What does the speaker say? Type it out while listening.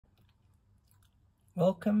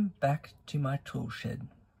Welcome back to my tool shed.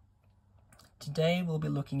 Today we'll be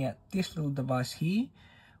looking at this little device here,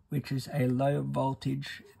 which is a low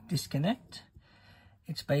voltage disconnect.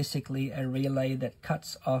 It's basically a relay that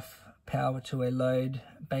cuts off power to a load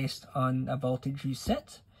based on a voltage you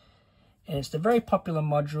set. And it's the very popular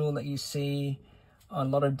module that you see on a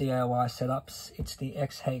lot of DIY setups. It's the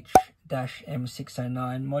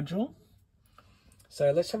XH-M609 module.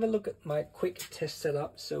 So let's have a look at my quick test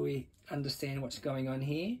setup so we understand what's going on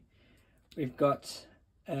here. We've got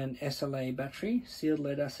an SLA battery, sealed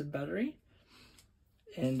lead acid battery,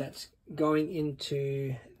 and that's going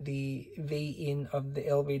into the V in of the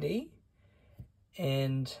LVD,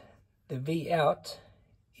 and the V out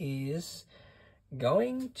is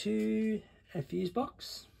going to a fuse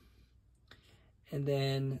box, and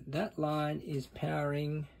then that line is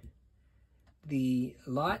powering the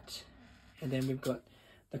light, and then we've got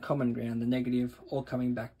the common ground, the negative, all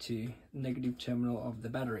coming back to the negative terminal of the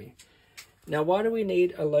battery. Now, why do we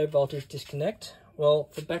need a low voltage disconnect? Well,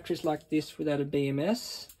 for batteries like this without a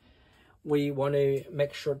BMS, we want to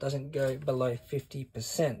make sure it doesn't go below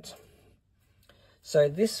 50%. So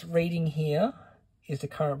this reading here is the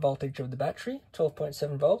current voltage of the battery,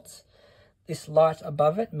 12.7 volts. This light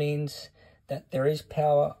above it means that there is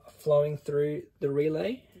power flowing through the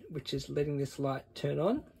relay, which is letting this light turn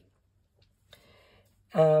on.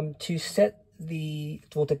 To check the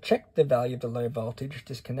value of the low voltage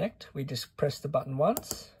disconnect, we just press the button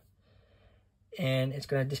once and it's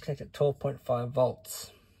going to disconnect at 12.5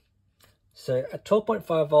 volts. So at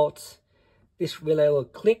 12.5 volts, this relay will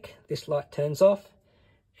click, this light turns off,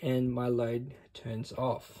 and my load turns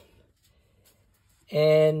off.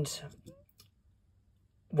 And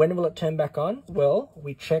when will it turn back on? Well,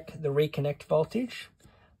 we check the reconnect voltage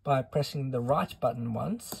by pressing the right button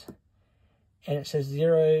once, and it says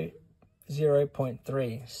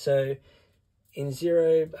 0.3. So in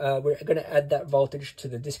 0, we're going to add that voltage to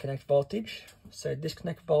the disconnect voltage. So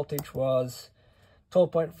disconnect voltage was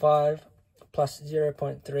 12.5 plus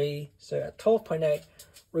 0.3. So at 12.8,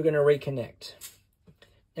 we're going to reconnect.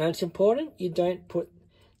 Now it's important you don't put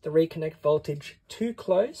the reconnect voltage too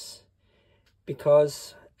close,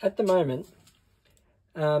 because at the moment,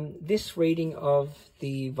 this reading of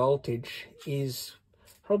the voltage is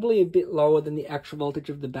probably a bit lower than the actual voltage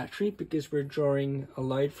of the battery because we're drawing a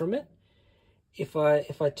load from it. If I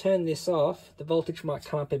turn this off, the voltage might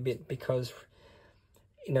come up a bit because,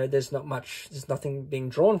 you know, there's nothing being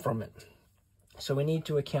drawn from it. So we need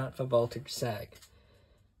to account for voltage sag.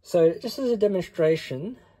 So just as a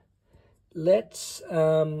demonstration, let's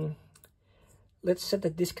set the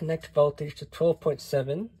disconnect voltage to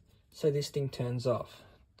 12.7 so this thing turns off.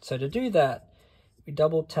 So to do that, we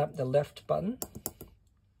double tap the left button,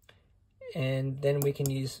 and then we can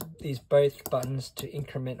use these both buttons to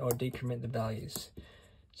increment or decrement the values.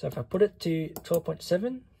 So if I put it to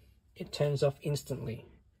 12.7, it turns off instantly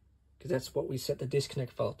because that's what we set the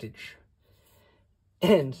disconnect voltage.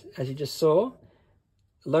 And as you just saw,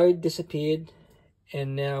 load disappeared,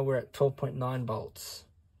 and now we're at 12.9 volts.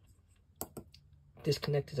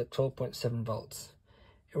 Disconnect is at 12.7 volts.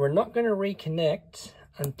 And we're not going to reconnect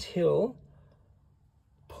until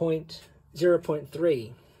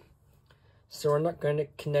 0.3. So we're not going to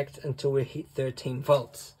connect until we hit 13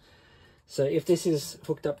 volts. So if this is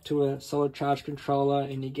hooked up to a solid charge controller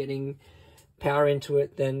and you're getting power into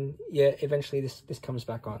it, then yeah, eventually this comes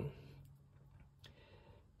back on.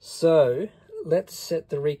 So let's set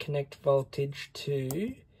the reconnect voltage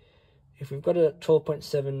to, if we've got a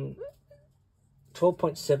 12.7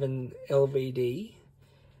 LVD,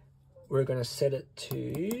 we're going to set it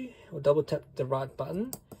to, we'll double tap the right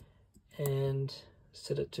button and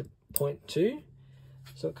set it to 0.2,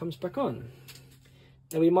 so it comes back on.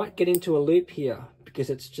 Now we might get into a loop here because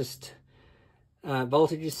it's just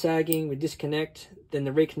voltage is sagging, we disconnect, then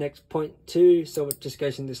the reconnect's 0.2, so it just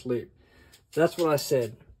goes in this loop. So that's what I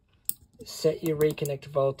said. Set your reconnect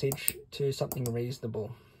voltage to something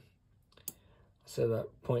reasonable. So at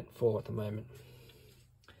 0.4 at the moment.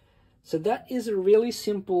 So that is a really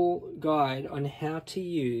simple guide on how to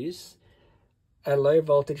use a low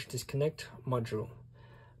voltage disconnect module.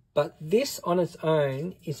 But this on its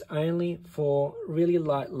own is only for really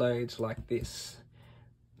light loads like this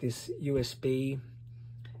USB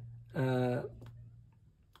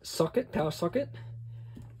socket, power socket.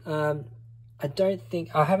 I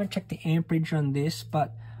haven't checked the amperage on this,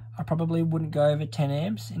 but I probably wouldn't go over 10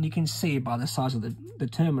 amps, and you can see by the size of the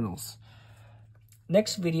terminals.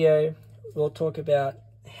 Next video, we'll talk about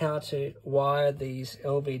how to wire these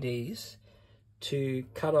LVDs to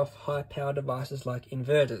cut off high power devices like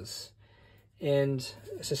inverters. And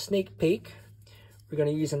as a sneak peek, we're going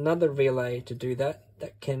to use another relay to do that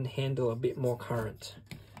can handle a bit more current.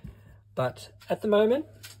 But at the moment,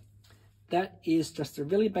 that is just a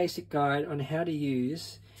really basic guide on how to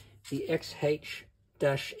use the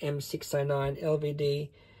XH-M609 LVD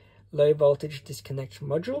low voltage disconnect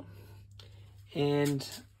module. And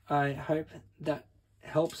I hope that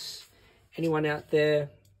helps anyone out there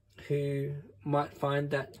who might find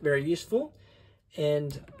that very useful.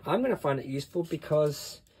 And I'm going to find it useful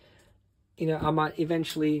because, you know, I might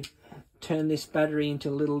eventually turn this battery into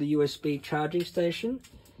a little USB charging station,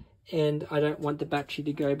 and I don't want the battery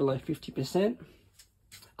to go below 50%.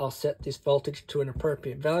 I'll set this voltage to an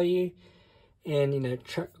appropriate value, and, you know,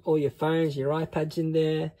 chuck all your phones, your iPads in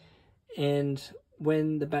there, and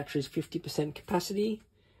when the battery is 50% capacity,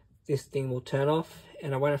 this thing will turn off,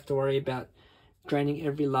 and I won't have to worry about draining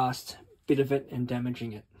every last bit of it and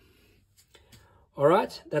damaging it.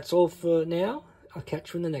 Alright, that's all for now. I'll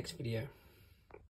catch you in the next video.